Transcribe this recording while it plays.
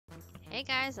Hey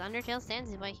guys, Undertale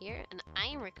Sansboy here, and I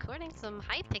am recording some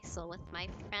Hypixel with my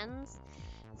friends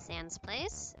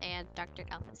SansPlayz and Dr.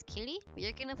 Alpha's Cutie. We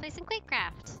are gonna play some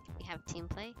quakecraft. We have team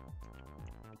play.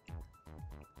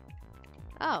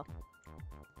 Oh,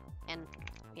 and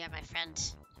we have my friend,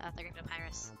 the Griffin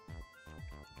Pyrus.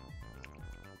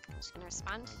 I'm just gonna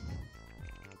respond.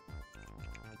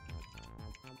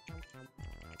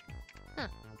 Huh.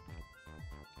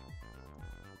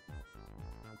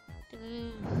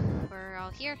 We're all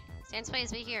here.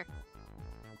 SansPlayz, be here.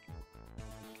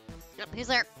 Yep, who's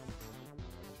there?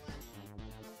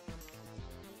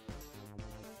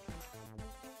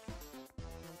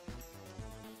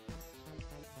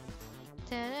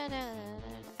 I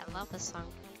love this song.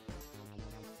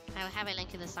 I will have a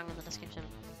link to this song in the description.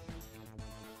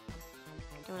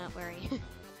 Do not worry.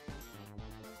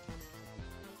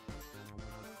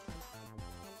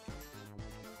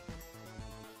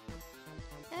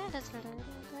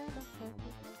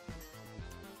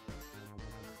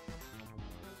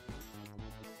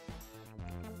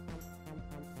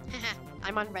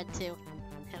 I'm on red too.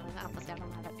 Alpha's down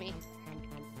mad at me.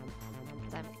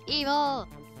 I'm evil!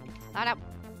 Loud up!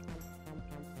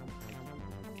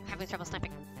 I'm having trouble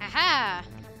sniping. Aha!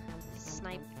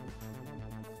 Snipe.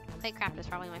 Quakecraft is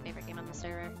probably my favorite game on the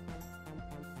server.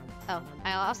 Oh,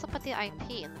 I'll also put the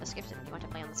IP in the description if you want to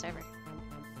play on the server.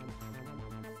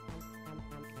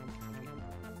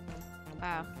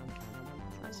 Wow.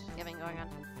 So much giving going on.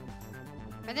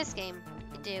 For this game,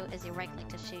 what you do is you right click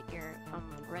to shoot your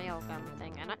railgun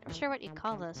thing. I'm not sure what you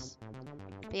call this.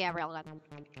 But yeah, railgun.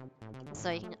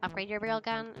 So you can upgrade your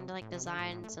railgun into like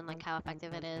designs and like how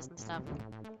effective it is and stuff.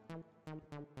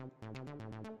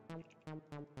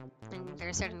 And there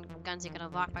are certain guns you can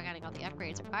unlock by getting all the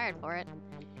upgrades required for it.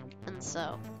 And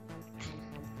so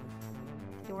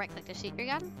you right click to shoot your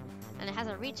gun. And it has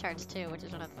a recharge too, which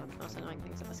is one of the most annoying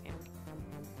things of this game.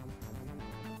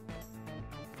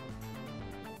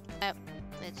 Oh,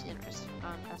 it didn't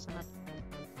respond fast enough.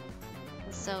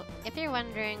 So, if you're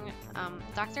wondering,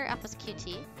 Dr. Alpha's QT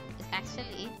is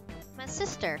actually my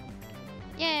sister.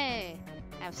 Yay!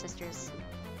 I have sisters.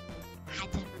 I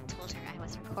didn't told her I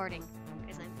was recording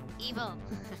because I'm evil.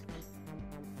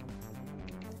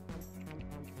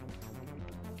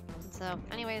 So,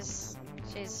 anyways,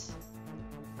 she's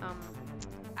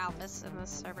Alphys in this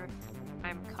server.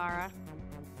 I'm Kara.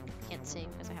 Can't see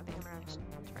because I have the camera. I just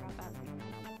forgot that.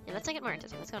 Yeah, let's take it more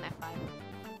interesting. Let's go on F5.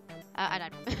 I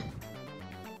died.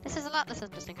 This is a lot less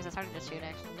interesting because it's harder to shoot,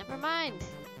 actually. Never mind.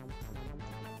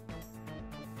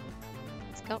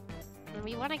 Let's go. And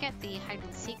we want to get the hide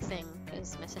and seek thing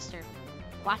because my sister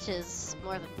watches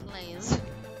more than plays.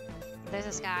 There's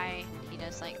this guy, he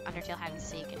does like Undertale hide and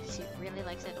seek, and she really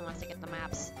likes it and wants to get the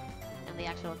maps in the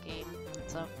actual game.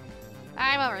 So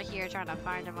I'm over here trying to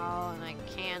find them all, and I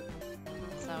can't.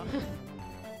 So.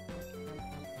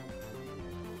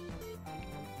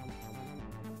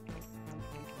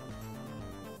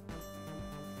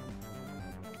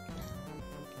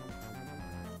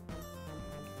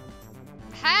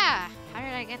 Ha! How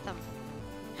did I get them?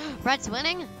 Red's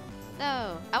winning?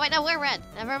 No. Oh wait, no, we're red.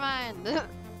 Never mind. Oh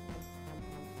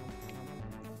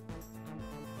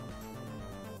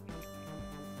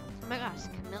my gosh,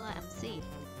 Camilla MC.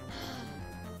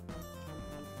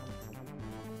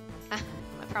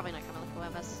 Probably not Camilla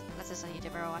Cuevas. That's just a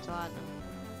YouTuber I watch a lot.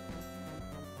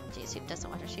 Jeez, who doesn't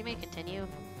watch her? She may continue.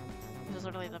 This is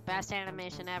literally the best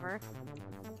animation ever.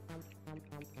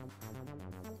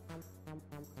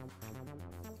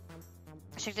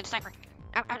 Shoot the sniper.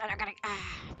 Oh, I gotta.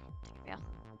 Fail.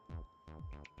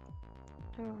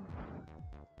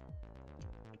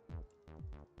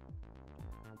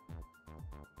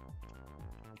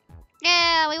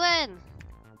 Yeah, we win.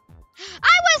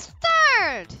 I was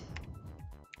third.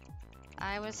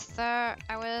 I was third.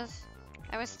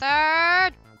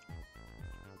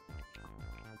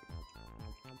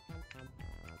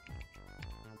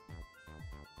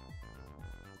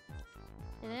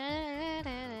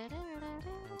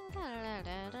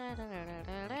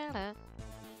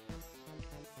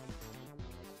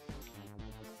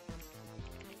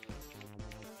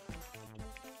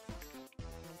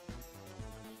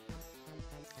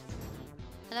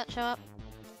 Did that show up?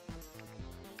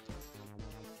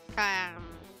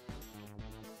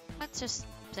 Let's just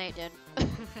say it did.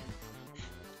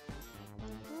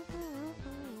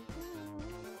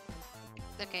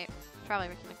 Okay, probably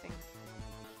reconnecting.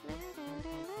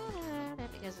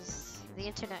 Because the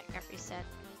internet got reset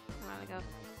a while ago.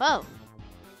 Whoa!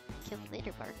 Killed the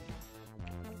leaderboard.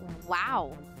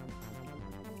 Wow!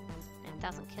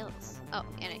 9,000 kills. Oh,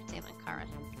 and I saved on Kara.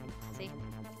 See?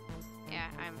 Yeah,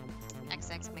 I'm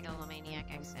XX Megalomaniac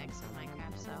XX in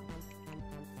Minecraft, so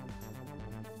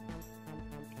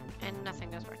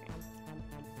nothing is working.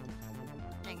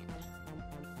 Dang it.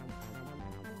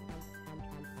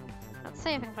 Let's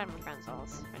see if I can find my friend's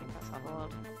souls. Friend request level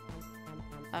load.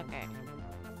 Okay.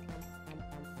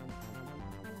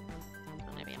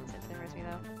 Oh, maybe I'm sent to the Herose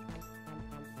though.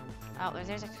 Oh,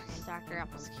 there's a Dr.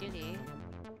 Apple's cutie.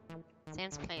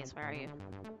 XXSansPlayzXx, where are you?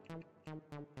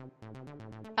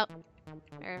 Oh,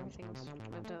 everything's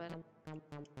moved over.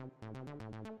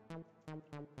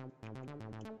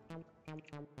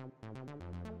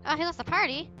 Oh, he left the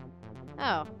party?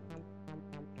 Oh.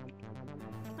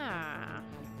 Ah.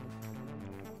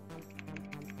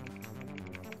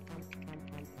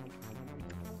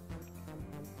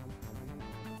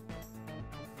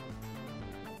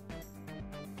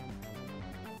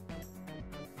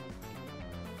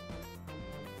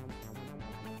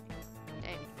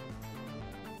 Dang.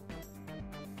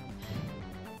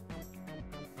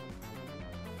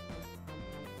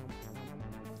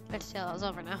 Shadowtale's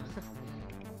over now.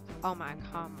 Oh my,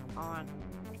 come on.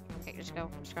 Okay, just go.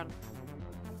 Just run.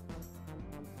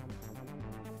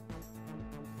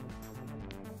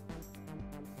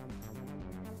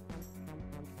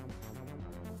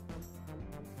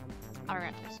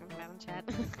 Alright, there's some chat in chat.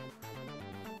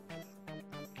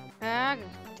 Ah,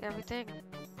 everything.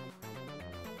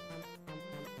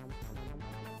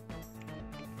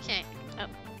 Okay. Oh.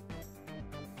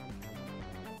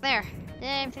 There.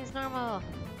 Yeah, everything's normal.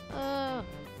 Oh,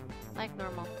 like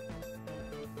normal.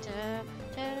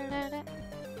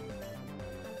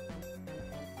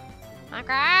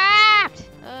 Minecraft!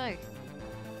 Ugh.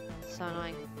 So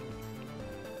annoying.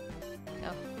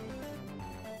 Go.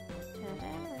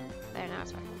 There, now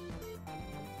it's working.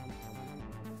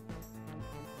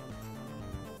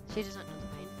 She doesn't know the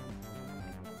pain.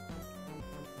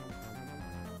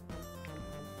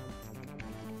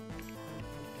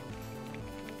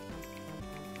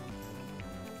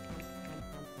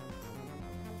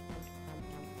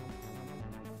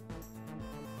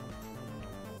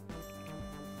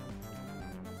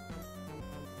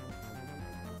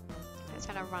 It's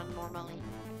gonna run normally.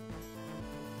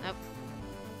 Nope.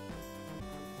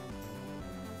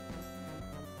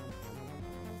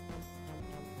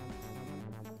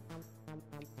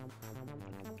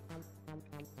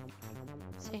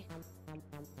 See.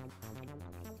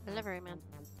 Delivery man.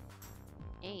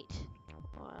 8.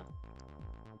 Wow.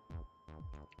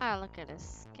 Ah, look at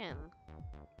his skin.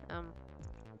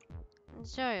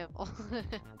 Enjoyable.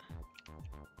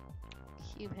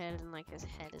 Cube head and like his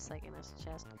head is like in his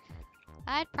chest.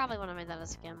 I'd probably want to make that a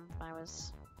skin if I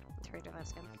was afraid of that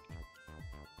skin.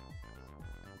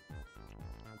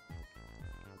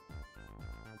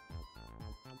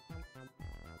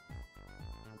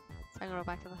 So I'm gonna go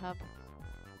back to the hub.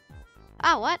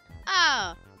 Oh, what?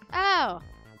 Oh! Oh!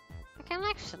 A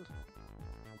connection.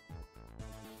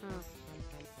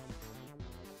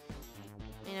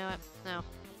 You know what? No.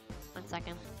 1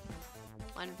 second.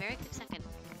 One very quick second.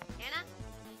 Anna?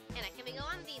 Anna, can we go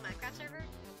on the Minecraft server?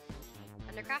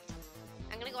 Undercraft?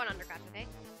 I'm gonna go on Undercraft, okay?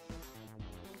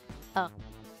 Oh.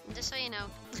 Just so you know.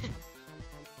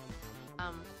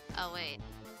 Oh wait.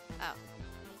 Oh.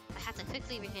 I have to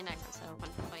quickly regain access, so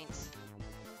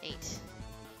 1.8.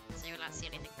 So you will not see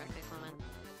anything for a quick moment.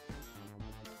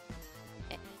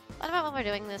 Okay. What about when we're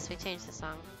doing this, we change the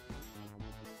song?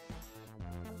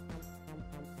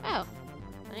 Oh.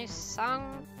 A new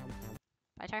song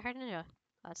by Tryhard Ninja.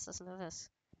 Let's listen to this.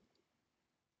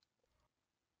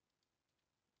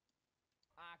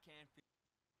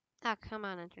 Oh, come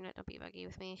on, internet, don't be buggy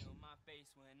with me.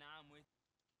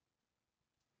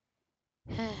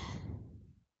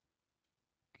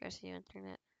 Curse you,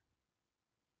 internet.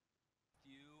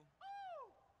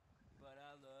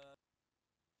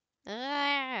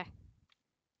 Ah!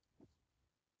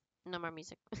 No more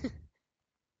music.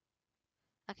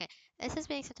 Okay, this is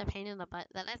being such a pain in the butt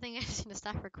that I think I should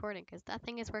stop recording because that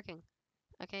thing is working.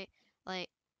 Okay,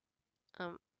 like,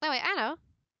 wait, I know.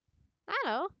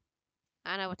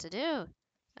 I know what to do.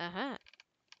 Uh-huh.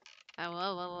 Oh,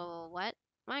 whoa, what?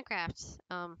 Minecraft.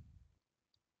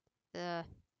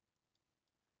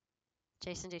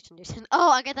 Jason. Oh,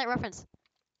 I get that reference.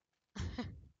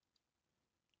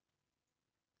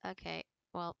 Okay,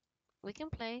 well, we can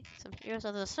play some Heroes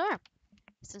of the Storm.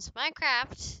 Since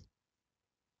Minecraft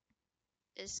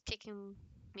is kicking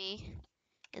me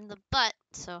in the butt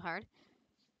so hard,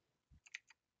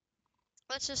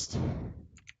 let's just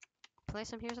play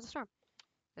some Heroes of the Storm.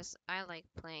 Because I like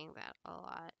playing that a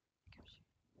lot.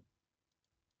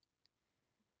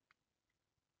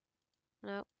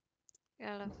 Nope.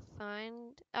 Gotta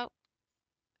find... Oh.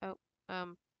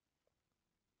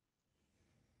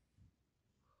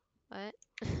 What?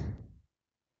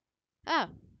 Oh. Oh,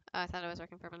 I thought it was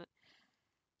working for a minute.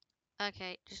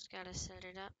 Okay, just gotta set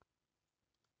it up.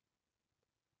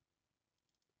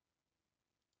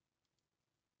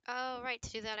 Oh, right, to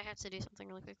do that I have to do something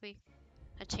really quickly.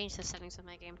 I changed the settings of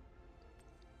my game.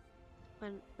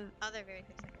 One other very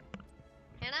quick second.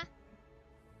 Hannah?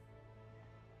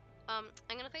 I'm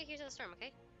gonna play Here's to the Storm,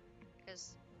 okay?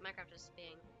 Because Minecraft is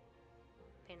being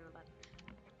a pain in the butt.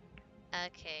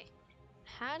 Okay.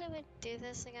 How do we do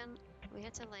this again? We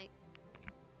had to like...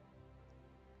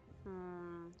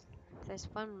 There's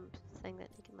one thing that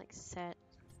you can like set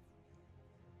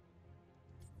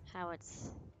how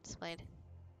it's displayed.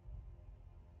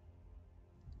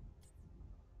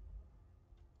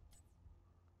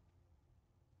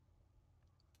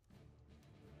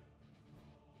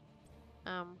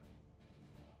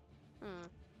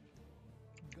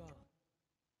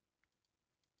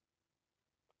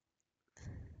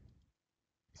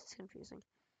 This is confusing.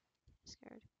 I'm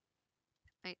scared.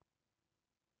 Wait.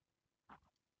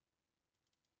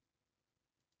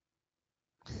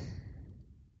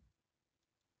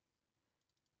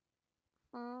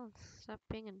 Oh, stop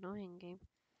being annoying, game.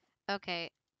 Okay,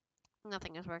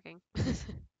 nothing is working.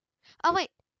 Oh, wait!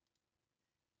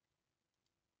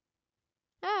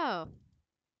 No!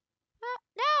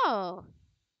 No!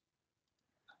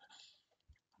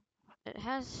 It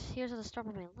has Here's to the Storm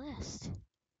on my list.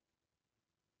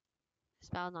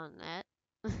 Spelled on that.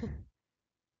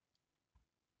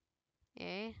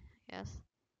 Yay, yes.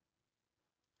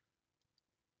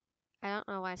 I don't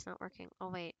know why it's not working. Oh,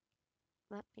 wait.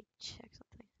 Let me check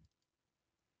something.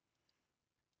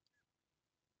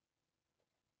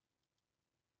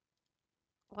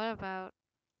 What about...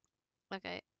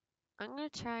 Okay, I'm gonna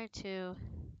try to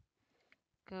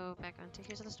go back onto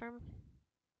Here's to the Storm.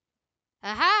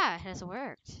 Aha! It has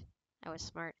worked. I was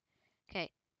smart. Okay,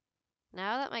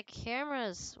 now that my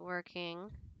camera's working,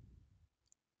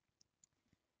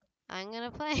 I'm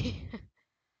gonna play.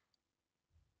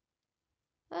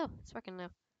 Oh, it's working now.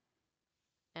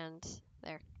 And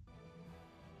there.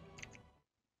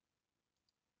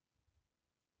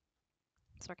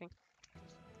 It's working.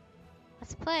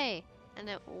 Let's play! And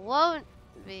it won't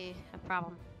be a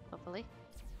problem, hopefully.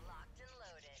 Locked and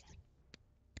loaded.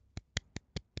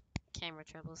 Camera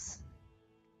troubles.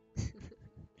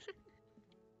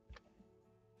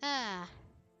 Ah,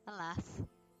 alas.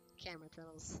 Camera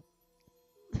troubles.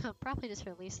 I'll probably just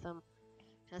release them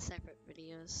as separate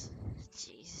videos.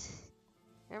 Jeez.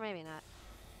 Or maybe not.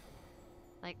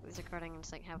 Like, these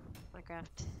recordings, like, have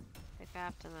Minecraft,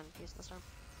 quakecraft, and then Here's to the Storm.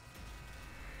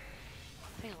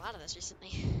 I'm playing a lot of this recently.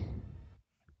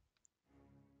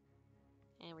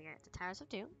 And we are at the Towers of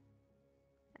Doom.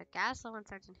 A Gaslow and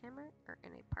Sergeant Hammer are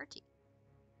in a party.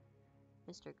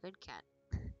 Mr. Good Cat.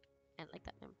 I like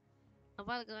that name. A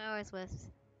while ago I was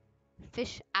with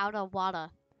Fish Out of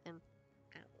Water. And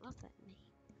I love that name.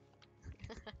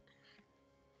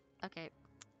 Okay,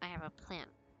 I have a plan.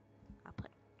 I'll put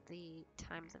the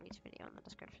times of each video in the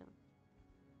description.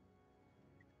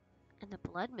 And the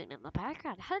blood moon in the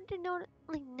background. How did you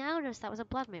notice that was a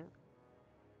blood moon?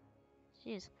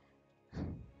 Jeez.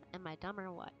 Am I dumb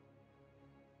or what?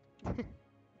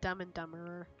 Dumb and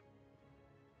dumber.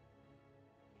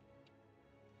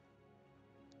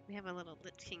 We have a little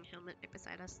Lich King helmet right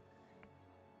beside us.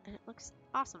 And it looks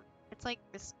awesome. It's like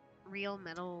this real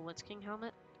metal Lich King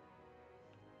helmet.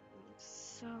 It looks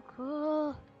so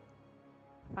cool.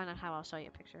 Find out how I'll show you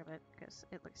a picture of it because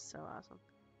it looks so awesome.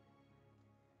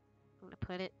 I'm gonna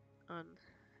put it on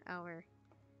our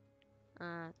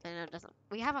no, it doesn't.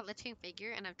 We have a Lich King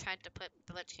figure and I've tried to put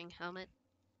the Lich King helmet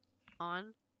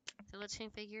on the Lich King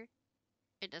figure.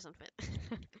 It doesn't fit.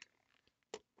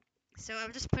 So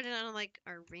I've just put it on like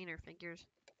our Rainer figures.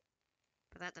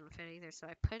 But that didn't fit either, so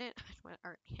I put it on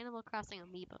our Animal Crossing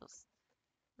amiibos.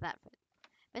 That fit.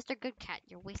 Mr. Good Cat,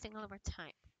 you're wasting all of our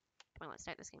time. Come on, let's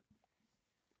start this game.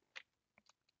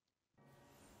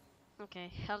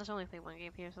 Okay, I'll just only play one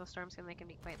game here, so the storms can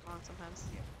be quite long sometimes.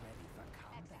 Get ready for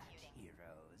combat, Executing.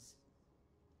 heroes.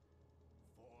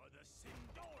 For the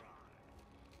Sindora.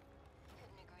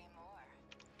 Couldn't agree more.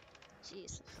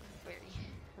 Jeez, very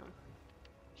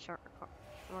short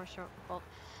more short. Well,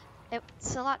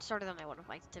 it's a lot shorter than I would have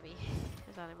liked it to be.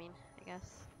 Is what I mean, I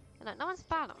guess. No one's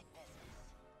bottom.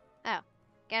 Oh,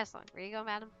 Gaslight, where you go,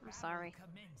 madam? I'm sorry.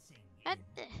 Commencing What?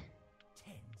 in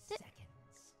 10 seconds.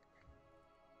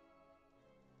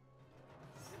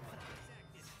 4,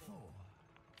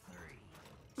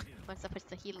 3, 2. What's up with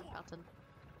the healing fountain?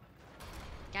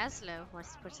 Gaslow,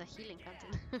 what's the healing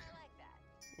fountain? I like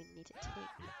that. We need to take the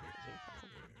healing fountain.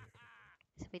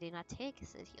 If we do not take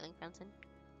the healing fountain,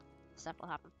 stuff will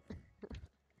happen.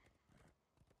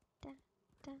 Da,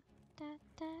 da, da,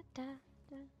 da, da,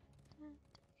 da, da.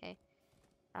 Okay,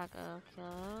 I'll go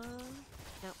kill.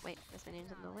 No, wait, this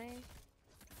minion's in the way.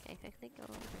 Okay, quickly go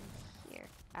over here.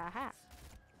 Aha!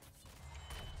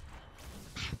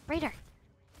 Raider!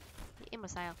 You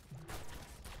imbecile.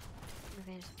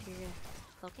 Advantage superior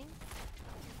cloaking.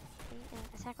 Okay,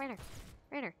 attack Raider!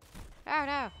 Raider! Oh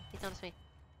no! He's noticed me.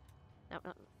 No,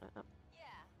 no, no, no. Yeah,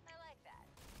 I like that.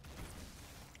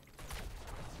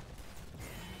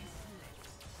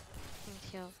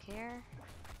 She'll care.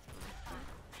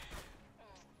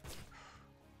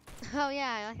 Oh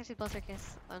yeah, I like how she blows her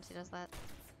kiss when she does that.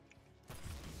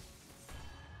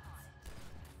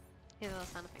 Here's a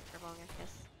little sound effect for blowing her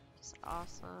kiss. Just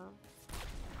awesome.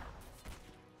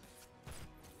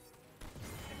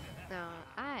 So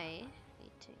I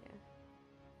need to.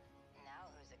 Now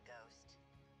who's a ghost?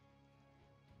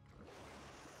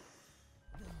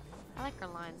 I like her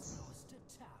lines. Lost a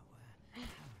tower. How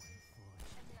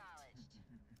unfortunate. Acknowledged.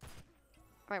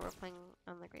 Right, we're playing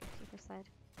on the Gravekeeper side.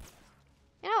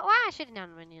 You know, why am I shooting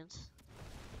down minions?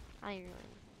 I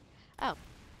really. Oh,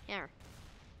 yeah.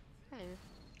 Hello.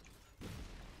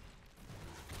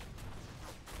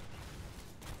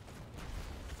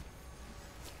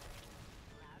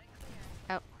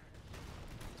 Oh.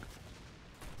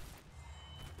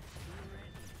 Be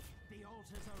ready. The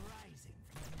altars are rising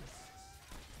from the mists.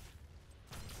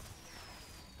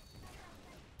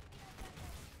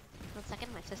 One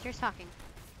second, my sister's talking.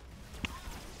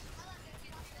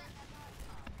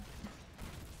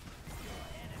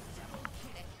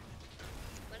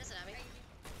 What is it, Abby?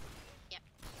 Yep.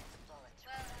 Bullets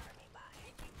whisper me by.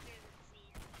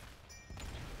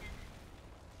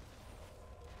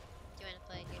 Do you want to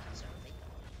play Game of Thrones with me?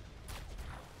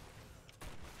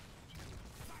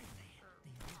 Finally, the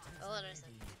altars Oh, are there's a-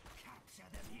 ready. Capture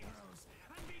them, heroes,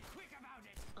 and be quick about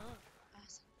it. Oh,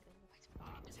 awesome.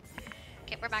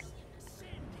 Okay, we're back.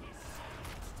 Send his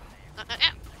servants to them.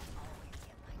 Yeah.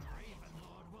 Raven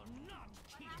Lord will not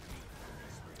keep me.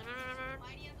 No, no, no, no, no.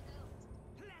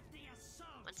 Let the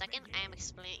assault 1 second, begin. I am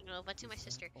explaining Nova to my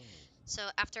sister. So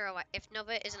after a while, if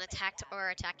Nova isn't attacked or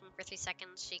attacking for 3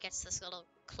 seconds, she gets this little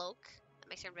cloak that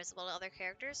makes her invisible to other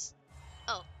characters.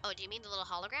 Oh, do you mean the little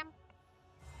hologram?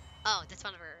 Oh, that's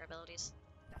one of her abilities.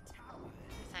 The tower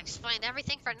is I explained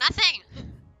everything for nothing!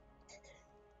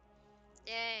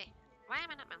 Yay. Why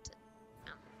am I not mounted?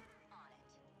 Oh. On it.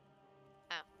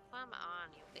 Oh, come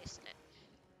on, you wasted it.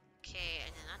 Okay, I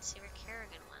did not see where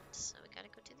Kerrigan went, so we gotta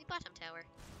go to the bottom tower.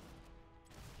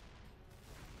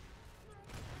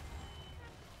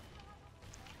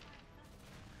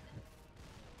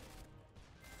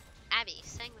 Abby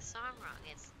sang the song wrong.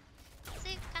 It's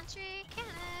Safe Country,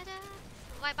 Canada.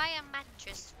 Why buy a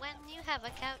mattress when you have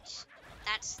a couch?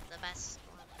 That's the best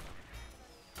one.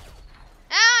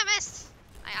 Oh, I missed!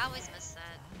 I always miss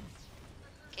that.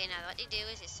 Okay, now what you do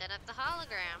is you set up the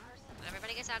hologram.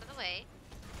 Everybody gets out of the way.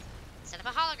 Set up a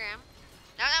hologram.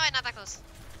 No, wait, not that close.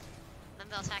 Then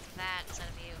they'll attack that instead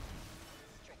of you.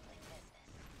 Strictly business.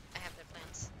 I have their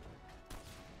plans.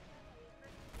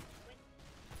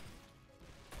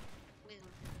 Woo.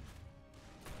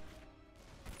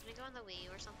 Can we go on the Wii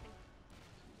or something?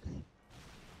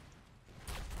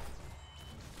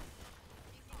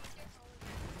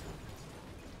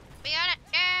 We got it!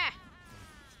 Yeah!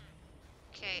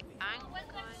 Okay, I'm going...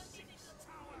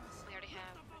 We already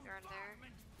have a guard there.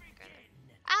 Guard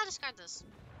there. I'll discard this.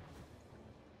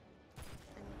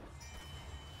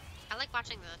 I like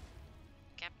watching the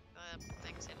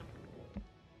things hit him.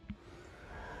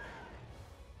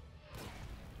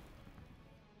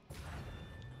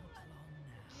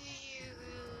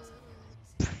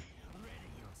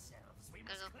 ready yourselves. We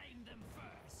must claim them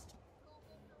first.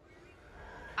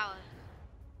 Oh.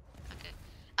 Okay.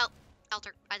 Oh,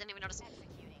 Alter. I didn't even notice.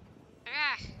 Executing.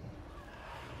 Ah.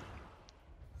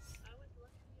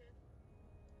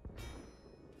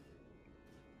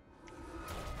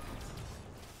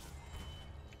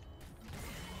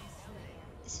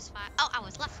 This is fine. Oh, I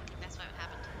was left. That's what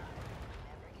happened.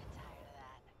 Never get tired of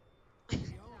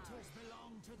that. The altars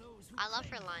belong to those who I love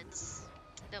her claim lines.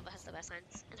 Nova has the best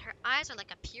lines. And her eyes are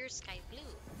like a pure sky blue.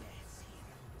 Yes,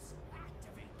 heroes.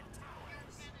 Activate the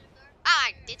towers. Ah,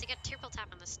 I need to get triple tap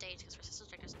on the stage because resistance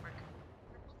strike doesn't work.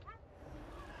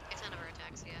 It's none of her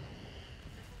attacks, yeah.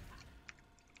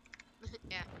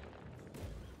 Yeah.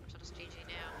 So does GG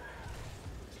now.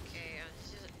 Okay,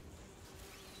 she's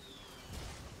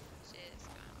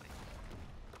gone away.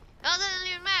 Oh, that doesn't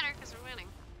even matter because we're winning.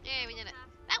 Yay, we did it.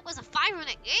 That was a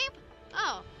 5-minute game?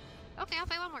 Oh. Okay, I'll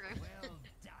play one more game. Well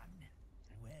done.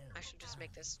 Well I should just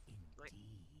make this, like,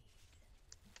 indeed.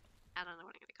 I don't know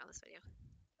what I'm gonna call this video.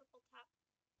 Triple tap.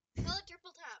 Call it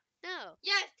triple tap. No.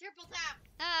 Yes, triple tap.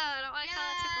 No, I don't want to call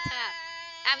it triple tap.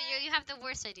 Abby, you have the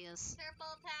worst ideas.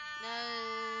 Purple tap.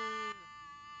 No.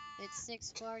 It's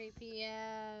 6:40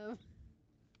 p.m.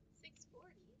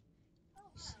 640.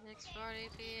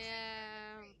 6:40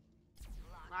 p.m.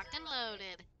 Locked and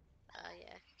loaded. Oh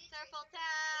yeah. Purple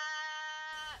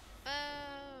tap.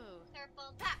 Oh.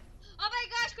 Purple tap. Oh my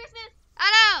gosh, Christmas. Oh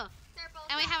no! Purple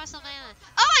And we tap. have a Sylvana.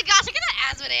 Oh my gosh, look at that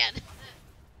Asmodan!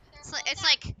 It's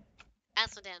like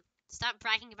Asmodan. Stop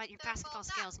bragging about your basketball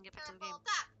skills and get back to the game. Purple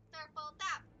tap. Purple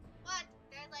tap. What?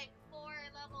 There's like 4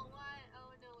 level 1.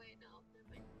 Oh no, wait, no.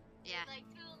 Yeah. There's like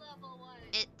 2 level 1.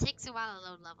 It takes a while to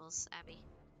load levels, Abby.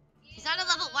 He's not a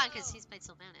level 1 because he's played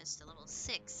Sylvanas to level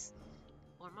 6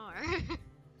 or more.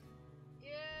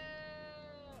 Yeah.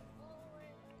 Oh my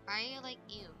God. Are you like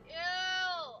you? Ew.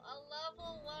 A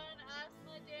level 1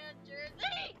 Asmodan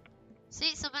jersey.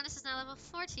 See, Sylvanas is now level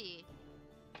 40.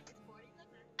 It's 40 the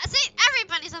max. I see,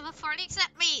 everybody's level 40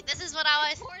 except me. This is what I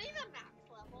was. 40 the max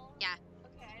level? Yeah.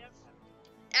 Okay, I don't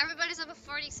know. Everybody's level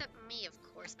 40 except me, of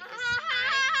course, because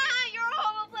You're a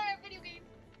homo player of video games.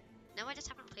 no, I just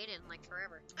haven't played it in like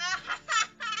forever.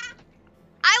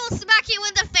 I will smack you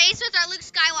in the face with our Luke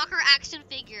Skywalker action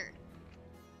figure.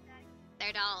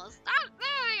 They're dolls.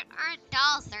 They aren't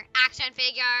dolls, they're action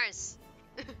figures.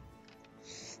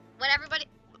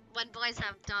 When boys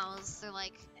have dolls, they're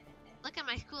like, look at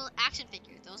my cool action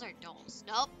figure. Those are dolls.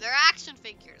 Nope, they're action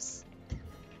figures.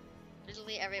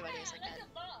 Literally everybody's like that.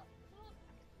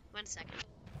 1 second.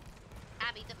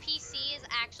 Abby, the PC is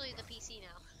actually the PC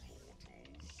now.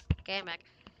 Okay, I'm back.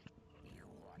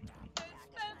 I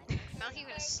felt like you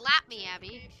were gonna slap me,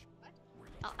 Abby.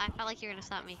 Oh, I felt like you were gonna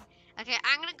slap me. Okay,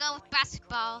 I'm gonna go with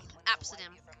basketball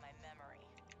Amsterdam. From my memory.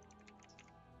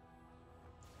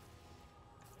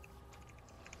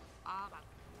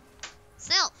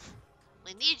 Sylph,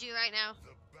 we need you right now.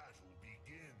 The battle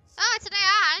begins. Oh, it's an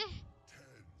AI. 10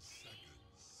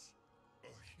 seconds. A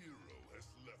hero has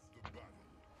left the battle.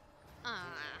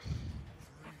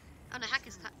 Oh no, Hack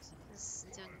is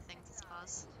doing the things it's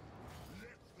cause.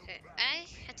 Okay, I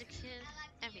had to kill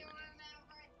everyone.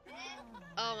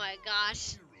 Oh my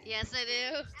gosh. Yes, I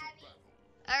do.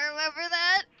 I remember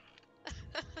that.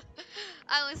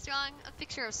 I was drawing a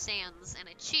picture of Sans and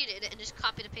I cheated and just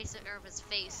copied and pasted of his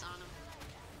face on him.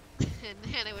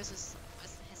 And then it was his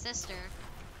sister,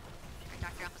 or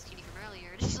Dr. Alpha's cutie from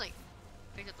earlier, and she like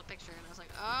picked up the picture and I was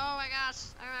like, oh my gosh,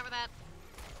 I remember that.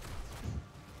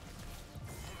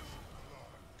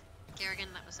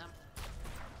 Kerrigan, that was him.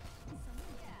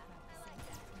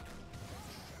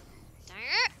 Dang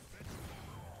it!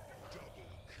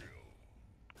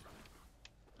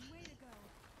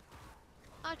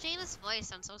 Oh, Jaina's voice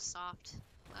sounds so soft.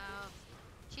 Wow.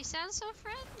 She sounds so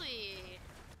friendly.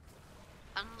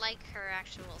 Unlike her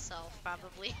actual self,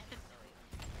 probably.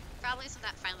 Probably isn't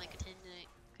that finally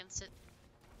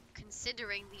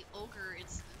considering the ogre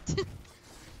incident.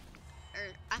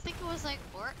 Or, I think it was like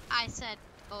orc. I said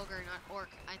ogre, not orc.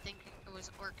 I think it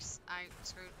was orcs. I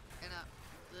screwed it up.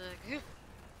 Ugh.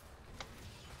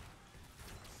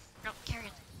 No,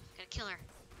 Kerrigan. Gotta kill her.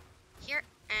 Here,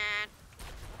 and...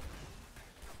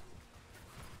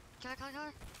 Kill her, kill her, kill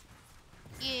her.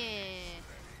 Yeah.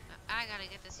 I gotta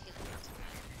get this healing.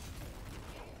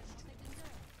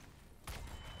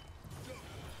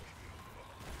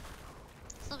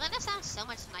 Sylvana sounds so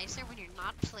much nicer when you're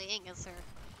not playing as her.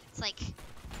 It's like,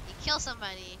 you kill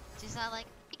somebody, she's not like,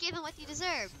 you gave him what you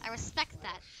deserve. I respect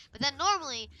that. But then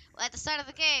normally, at the start of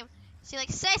the game, she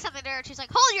like say something to her and she's like,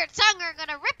 hold your tongue or I'm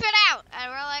gonna rip it out! And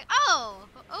we're like, oh,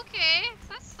 okay,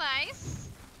 that's nice.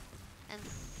 And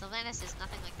Sylvanas is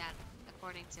nothing like that,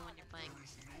 according to when you're playing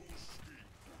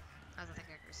other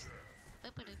characters.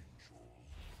 Boop-a-doo.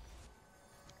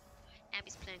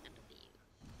 Abby's playing on the view.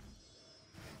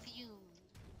 View.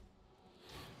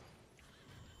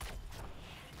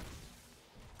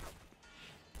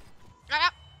 Right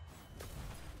up!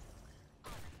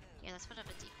 Yeah, let's put up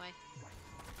a decoy.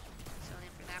 So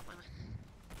in for that one.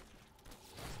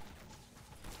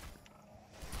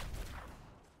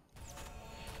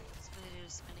 Let's gonna do a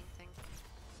spinning thing.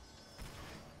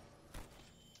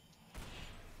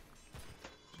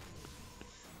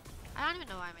 I don't even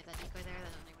know why I made that decoy there. That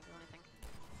doesn't even do anything.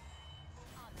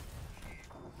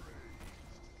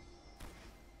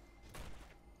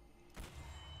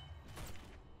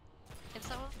 Can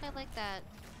someone play like that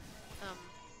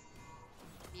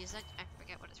music? I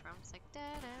forget what it's from. It's like da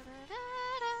da da da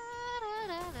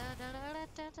da da da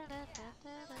da da da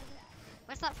da.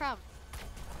 What's that from?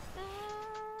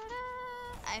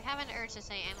 I have an urge to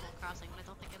say Animal Crossing, but I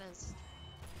don't think it is.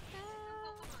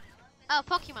 Oh,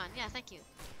 Pokemon. Yeah, thank you.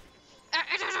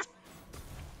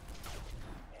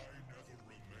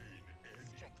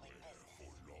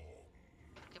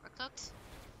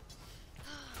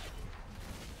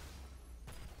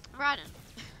 brought in.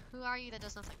 Who are you that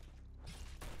does nothing?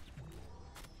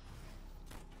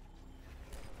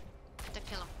 To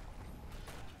kill him.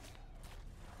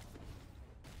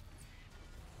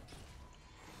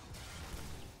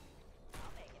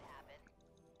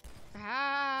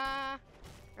 Ah,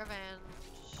 revenge.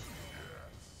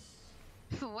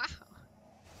 Wow.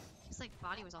 His like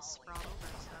body was all sprawled over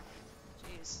and stuff.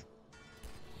 Jeez.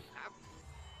 Ow.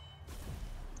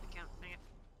 I can't. Dang it.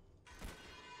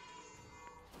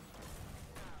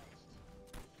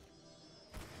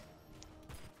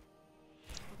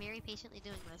 Very patiently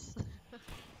doing this.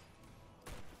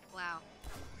 Wow.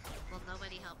 Will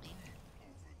nobody help me?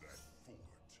 Over that fort.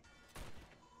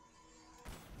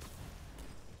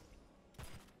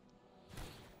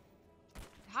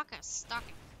 Dahaka's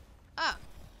stalking. Oh,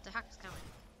 Dahaka's coming.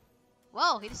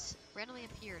 Whoa, he just randomly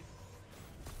appeared.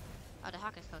 Oh,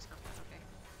 Dahaka's close combat, okay.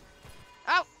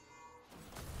 Oh!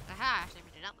 Aha, actually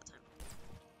made it out that time.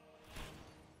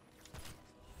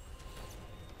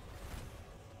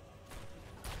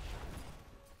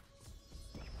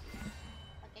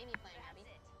 What game are you playing, Abby?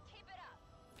 Keep it up.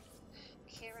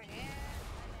 Okay, right here.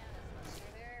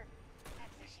 Stay there.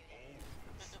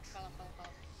 No, follow.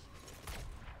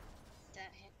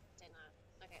 That hit, did not.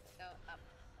 Okay, go up.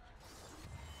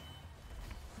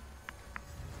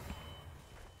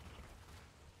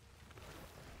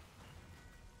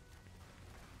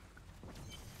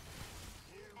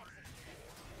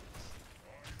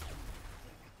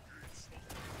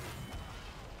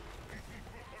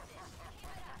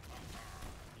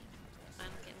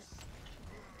 Get it.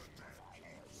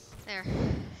 There.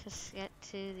 Just get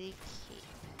to the cave.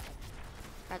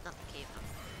 Or not the cave,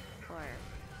 or...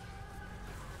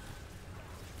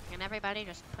 And everybody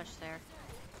just push there.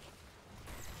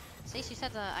 See, she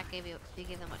said that you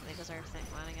gave them what they deserve thing.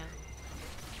 One again.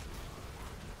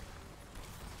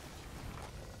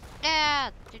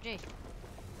 Yeah, GG.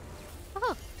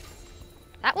 Woohoo!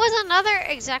 That was another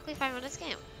exactly 5 minutes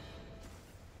game.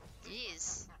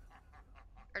 Jeez.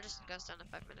 Or just goes down to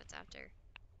 5 minutes after.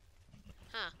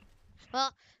 Huh.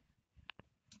 Well,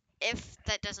 if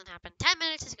that doesn't happen, 10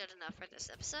 minutes is good enough for this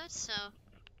episode. So,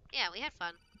 yeah, we had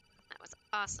fun. That was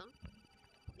awesome.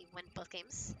 We won both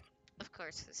games. Of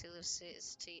course, because who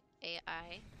loses to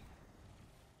AI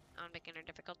on beginner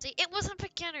difficulty? It wasn't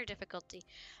beginner difficulty.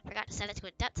 Forgot to set it to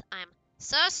a depth. I'm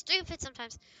so stupid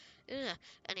sometimes. Ugh.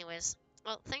 Anyways,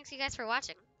 well, thanks you guys for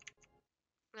watching.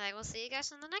 I will see you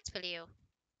guys in the next video.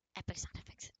 Epic sound